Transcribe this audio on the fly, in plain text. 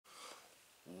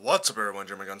What's up, everyone?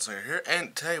 Jeremy Gunslinger here,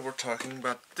 and today we're talking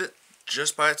about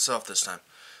just by itself this time.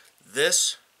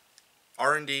 This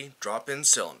R&D drop-in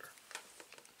cylinder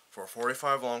for a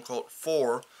 45 long Colt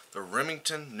for the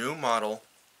Remington new model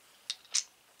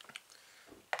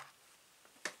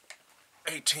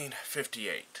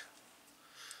 1858.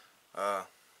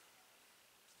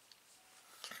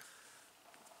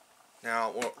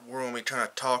 Now we're going to be trying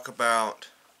to talk about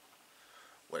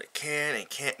what it can and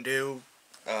can't do.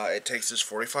 It takes this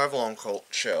 45 long Colt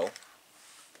shell,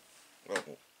 well,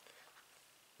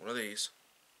 one of these,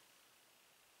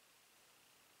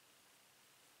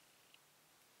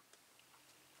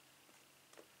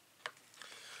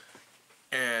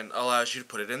 and allows you to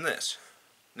put it in this.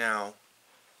 Now,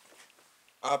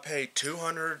 I paid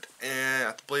 $200 and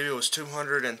I believe it was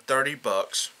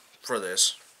 $230 for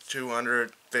this.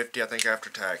 $250, I think, after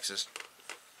taxes.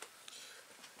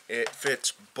 It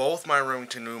fits both my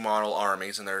Remington new model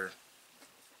armies, and they're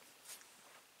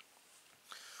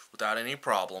without any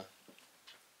problem.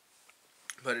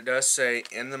 But it does say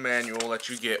in the manual that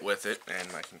you get with it,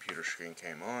 and my computer screen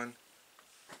came on,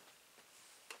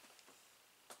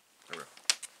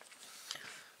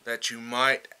 that you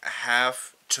might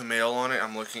have to mail on it.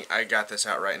 I got this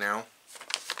out right now.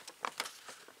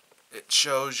 It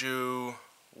shows you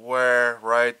where,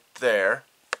 right there.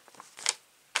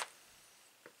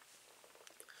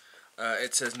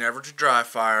 It says never to dry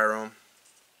fire them.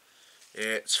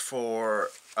 It's for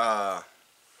it's a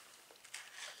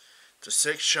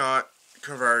 6-shot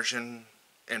conversion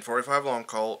in 45 long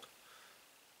Colt.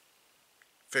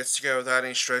 Fits together without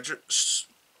any screws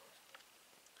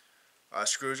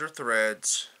or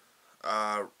threads.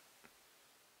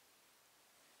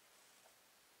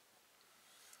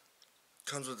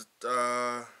 Comes with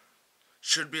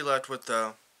should be left with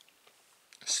the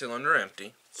cylinder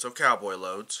empty, so cowboy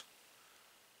loads.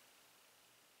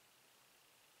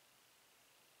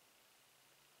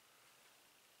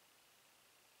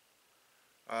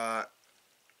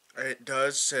 It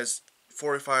says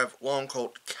 45 long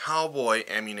Colt cowboy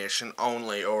ammunition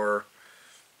only, or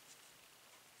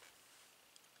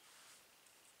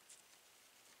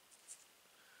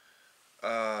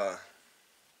to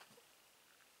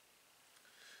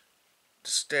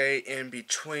stay in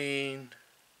between,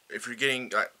 if you're getting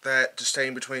like that, to stay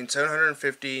in between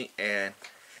 750 and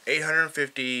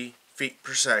 850 feet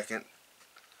per second.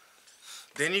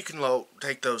 Then you can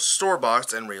take those store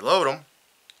box and reload them.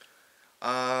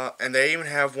 And they even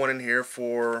have one in here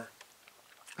for,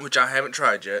 which I haven't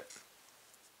tried yet.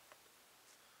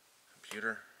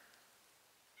 Computer.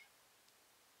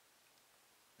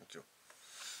 Thank you.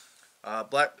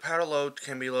 Black powder load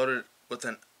can be loaded with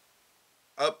an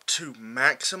up to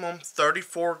maximum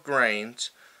 34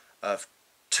 grains of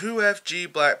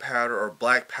 2FG black powder or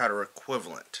black powder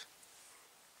equivalent.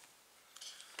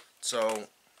 So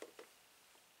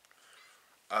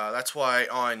that's why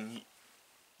on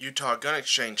Utah Gun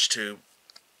Exchange tube,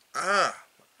 I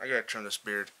gotta trim this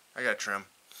beard. I gotta trim.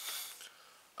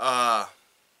 I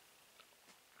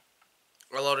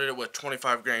loaded it with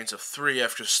 25 grains of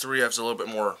 3F, because 3F is a little bit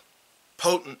more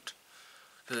potent,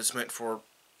 because it's meant for,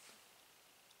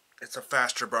 it's a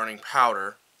faster burning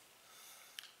powder.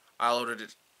 I loaded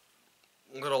it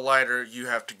a little lighter. You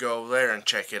have to go there and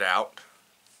check it out.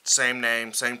 Same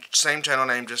name, same channel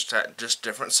name, just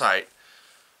different site.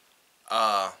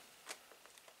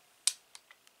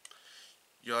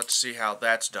 You'll have to see how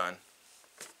that's done.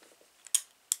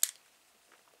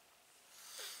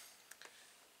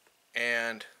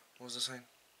 And what was I saying?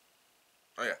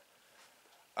 Oh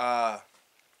yeah.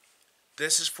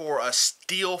 This is for a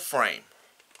steel frame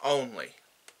only.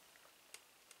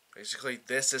 Basically,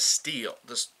 this is steel.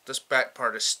 This back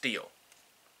part is steel,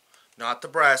 not the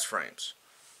brass frames.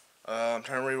 I'm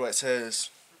trying to read what it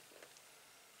says.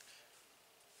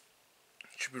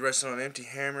 It should be resting on an empty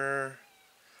hammer.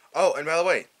 Oh, and by the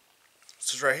way,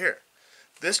 this is right here.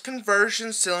 This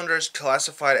conversion cylinder is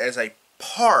classified as a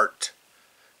part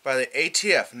by the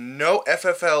ATF. No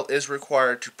FFL is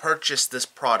required to purchase this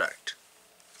product.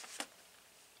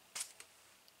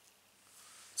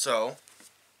 So,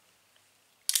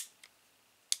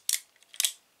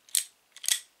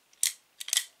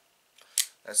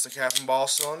 that's the cap and ball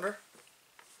cylinder.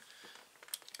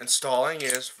 Installing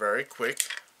is very quick,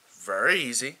 very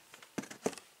easy.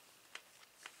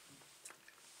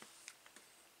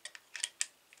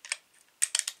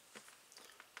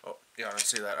 Oh, yeah, I didn't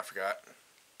see that, I forgot.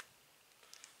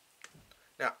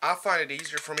 Now, I find it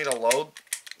easier for me to load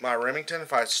my Remington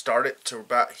if I start it to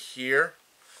about here,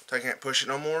 so I can't push it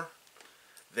no more.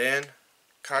 Then,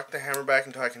 cock the hammer back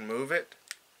until I can move it,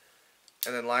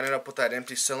 and then line it up with that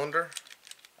empty cylinder.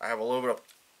 I have a little bit of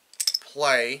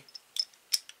play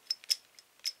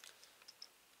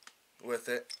with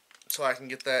it so I can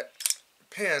get that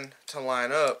pin to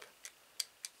line up.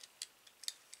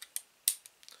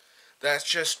 It's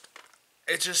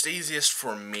just easiest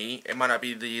for me. It might not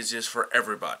be the easiest for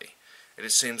everybody. It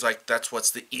just seems like that's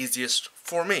what's the easiest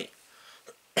for me.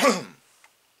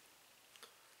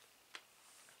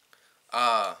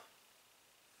 I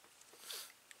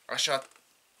shot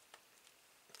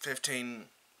 15,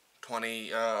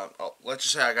 20, let's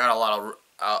just say I got a lot of,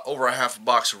 over a half a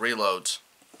box of reloads.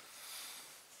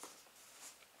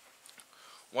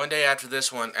 One day after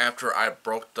this one, after I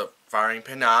broke the firing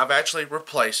pin, now I've actually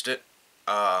replaced it.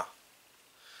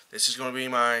 This is going to be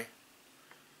my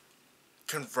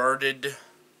converted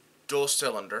dual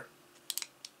cylinder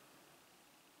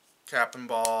cap and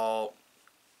ball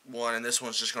one, and this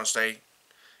one's just going to stay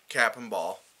cap and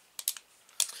ball.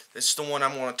 This is the one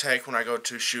I'm going to take when I go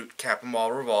to shoot cap and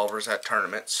ball revolvers at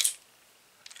tournaments.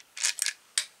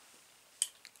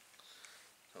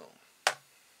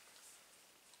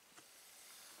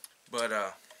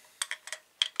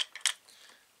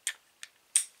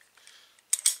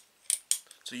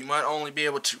 So you might only be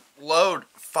able to load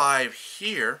 5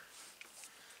 here,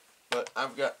 but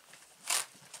I've got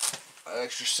an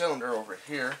extra cylinder over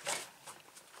here.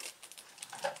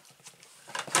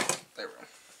 There we go.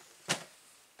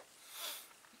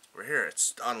 Over here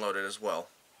it's unloaded as well.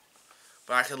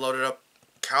 But I could load it up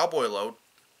cowboy load,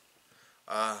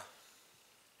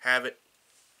 have it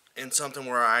in something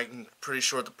where I'm pretty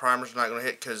sure the primer's not going to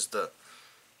hit, because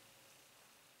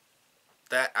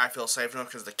that I feel safe enough,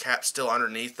 because the cap's still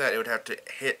underneath that. It would have to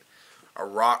hit a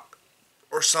rock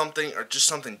or something, or just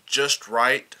something just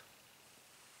right,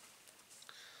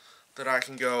 that I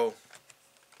can go,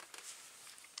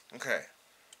 okay.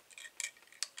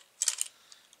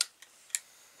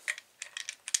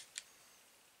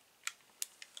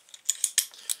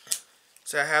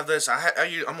 So I have this. I'm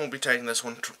going to be taking this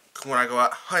one when I go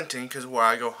out hunting, because where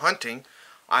I go hunting,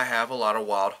 I have a lot of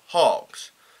wild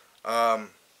hogs.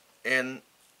 And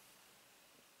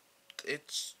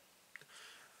it's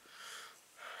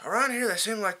around here, they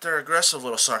seem like they're aggressive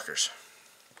little suckers.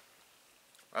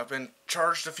 I've been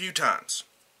charged a few times.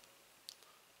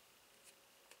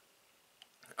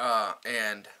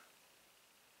 And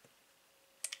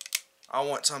I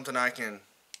want something I can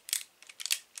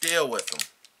deal with them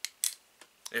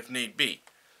if need be.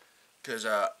 Because,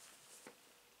 not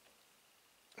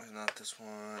this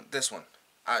one. This one.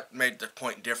 I made the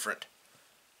point different.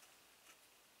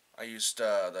 I used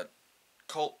the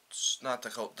Colts, not the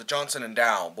Colt, the Johnson &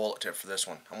 Dow bullet tip for this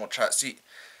one. I'm going to try to see.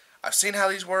 I've seen how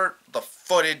these work. The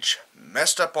footage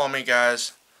messed up on me,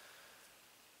 guys.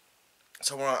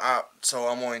 So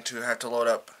I'm going to have to load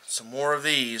up some more of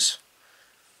these,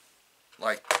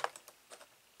 like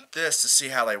this, to see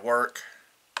how they work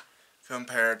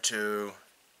compared to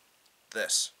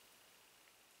this.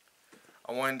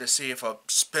 I wanted to see if a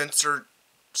Spencer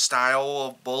style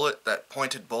of bullet, that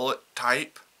pointed bullet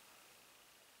type,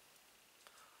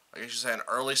 I guess you say an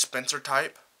early Spencer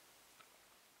type,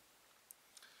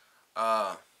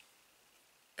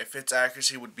 if its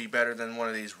accuracy would be better than one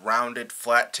of these rounded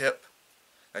flat tip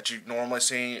that you normally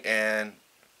see in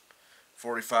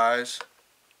 45s.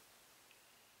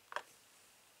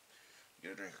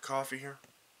 Get a drink of coffee here.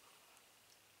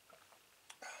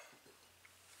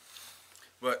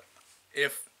 But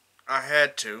if I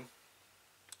had to,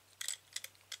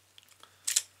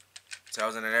 so I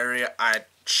was in an area, I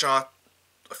shot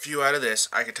a few out of this,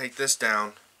 I could take this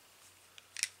down,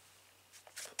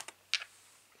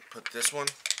 put this one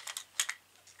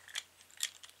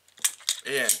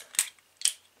in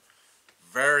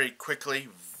very quickly,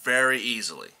 very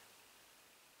easily.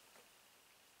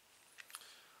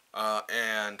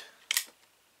 And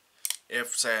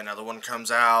if, say, another one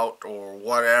comes out or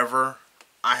whatever,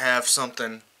 I have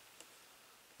something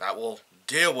that will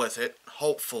deal with it,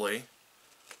 hopefully.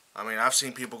 I mean, I've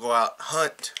seen people go out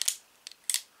hunt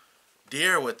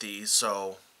deer with these,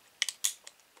 so,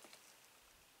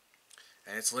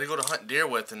 and it's legal to hunt deer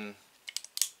with, and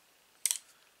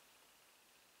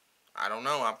I don't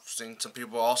know, I've seen some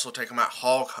people also take them out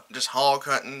just hog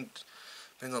hunting,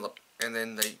 depends on the, and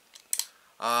then they,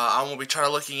 I'm going to be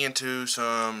looking into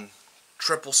some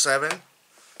 777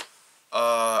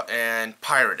 and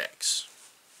Pyrex.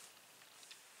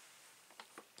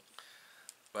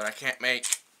 But I can't make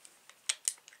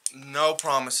no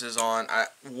promises on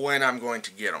when I'm going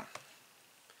to get them.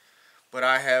 But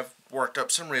I have worked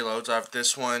up some reloads.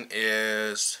 This one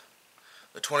is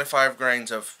the 25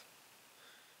 grains of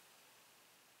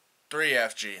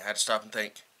 3FG. I had to stop and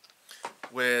think.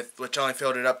 Which only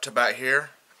filled it up to about here.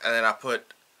 And then I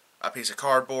put a piece of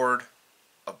cardboard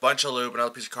a bunch of lube,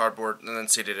 another piece of cardboard, and then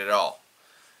seated it all.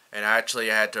 And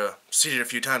actually I had to seat it a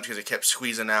few times because it kept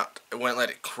squeezing out. It wouldn't let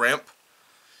it crimp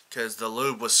because the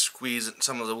lube was squeezing.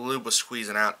 Some of the lube was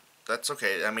squeezing out. That's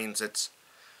okay. That means it's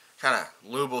kind of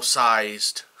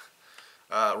lube-sized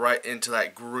right into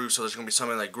that groove. So there's going to be some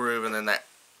in that groove, and then that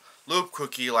lube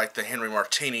cookie like the Henry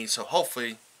Martini. So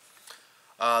hopefully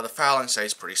the fouling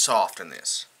stays pretty soft in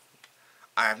this.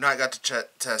 I have not got to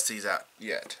test these out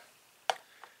yet.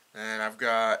 And I've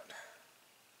got,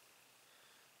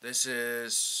 this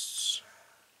is,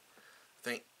 I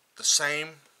think, the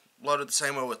same, loaded the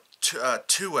same way with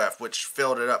 2F, which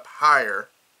filled it up higher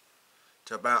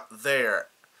to about there.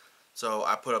 So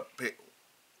I put a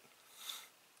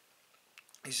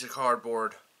piece of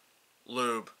cardboard,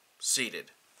 lube,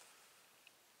 seated.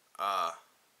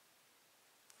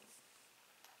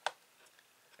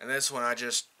 And this one I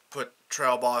just put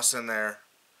Trail Boss in there,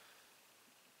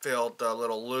 filled the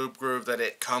little lube groove that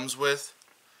it comes with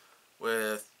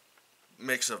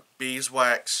mix of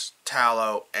beeswax,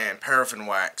 tallow, and paraffin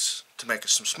wax to make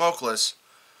some smokeless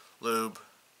lube,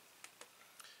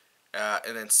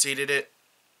 and then seated it,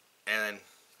 and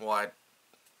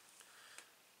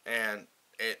then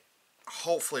it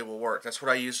hopefully will work. That's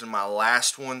what I used in my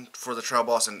last one for the Trail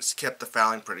Boss, and it's kept the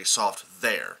fouling pretty soft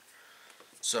there.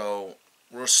 So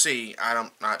we'll see.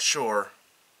 I'm not sure.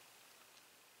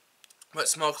 But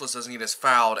smokeless doesn't get as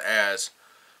fouled as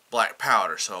black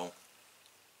powder, so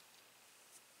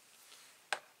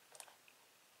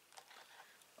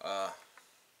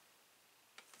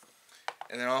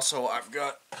and then also I've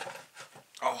got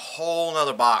a whole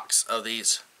nother box of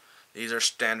these. These are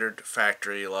standard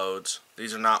factory loads.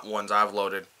 These are not ones I've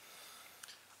loaded.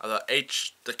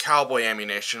 The cowboy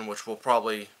ammunition, which will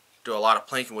probably do a lot of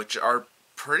plinking, which are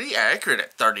pretty accurate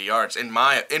at 30 yards in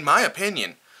my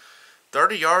opinion.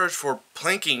 30 yards for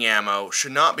plinking ammo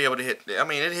should not be able to hit. I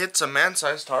mean, it hits a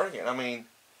man-sized target. I mean,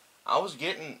 I was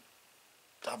getting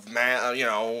a man. You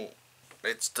know,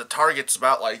 the target's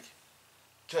about like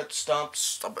touch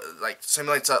stumps, like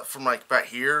simulates up from like back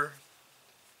here.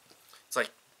 It's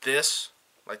like this,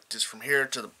 like just from here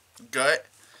to the gut,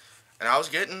 and I was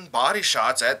getting body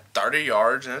shots at 30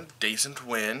 yards in a decent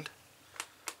wind.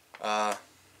 So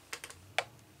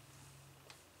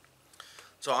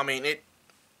I mean it.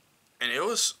 And it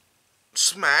was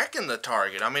smacking the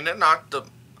target. I mean, it knocked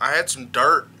I had some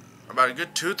dirt, about a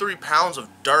good 2-3 pounds of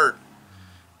dirt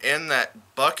in that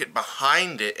bucket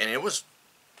behind it, and it was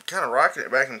kind of rocking it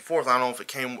back and forth. I don't know if it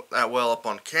came that well up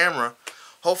on camera.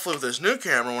 Hopefully with this new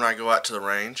camera, when I go out to the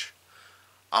range,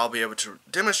 I'll be able to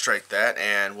demonstrate that,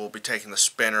 and we'll be taking the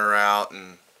spinner out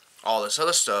and all this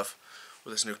other stuff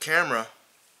with this new camera.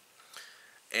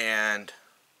 And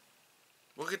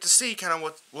we'll get to see kind of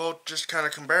what, we'll just kind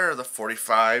of compare the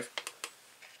 45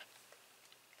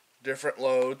 different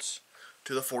loads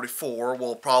to the 44.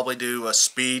 We'll probably do a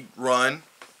speed run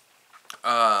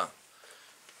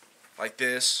like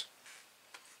this.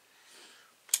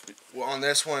 On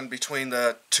this one, between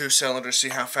the two cylinders, see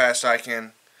how fast I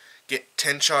can get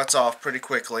 10 shots off pretty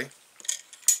quickly.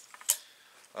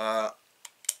 I've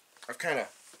kind of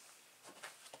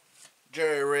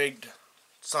jerry-rigged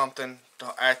something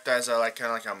to act as a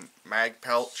kind of like a mag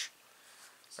pouch,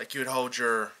 like you would hold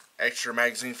your extra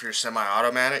magazine for your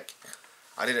semi-automatic.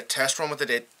 I did a test run with it.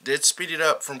 It did speed it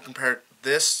up from compared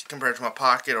to my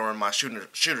pocket or in my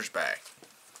shooter's bag.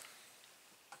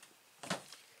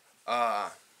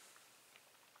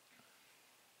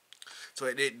 So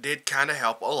it did kind of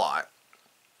help a lot,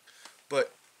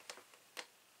 but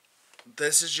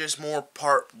this is just more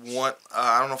part one.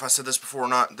 I don't know if I said this before or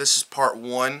not. This is part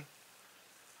one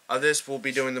of this. We'll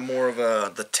be doing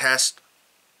the test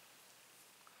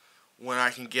when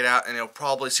I can get out, and you'll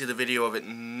probably see the video of it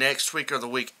next week or the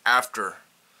week after,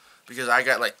 because I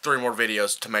got like 3 more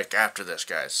videos to make after this,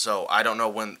 guys. So I don't know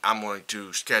when I'm going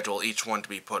to schedule each one to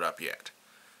be put up yet.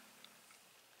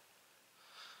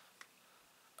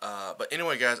 But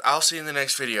anyway, guys, I'll see you in the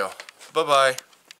next video. Bye-bye.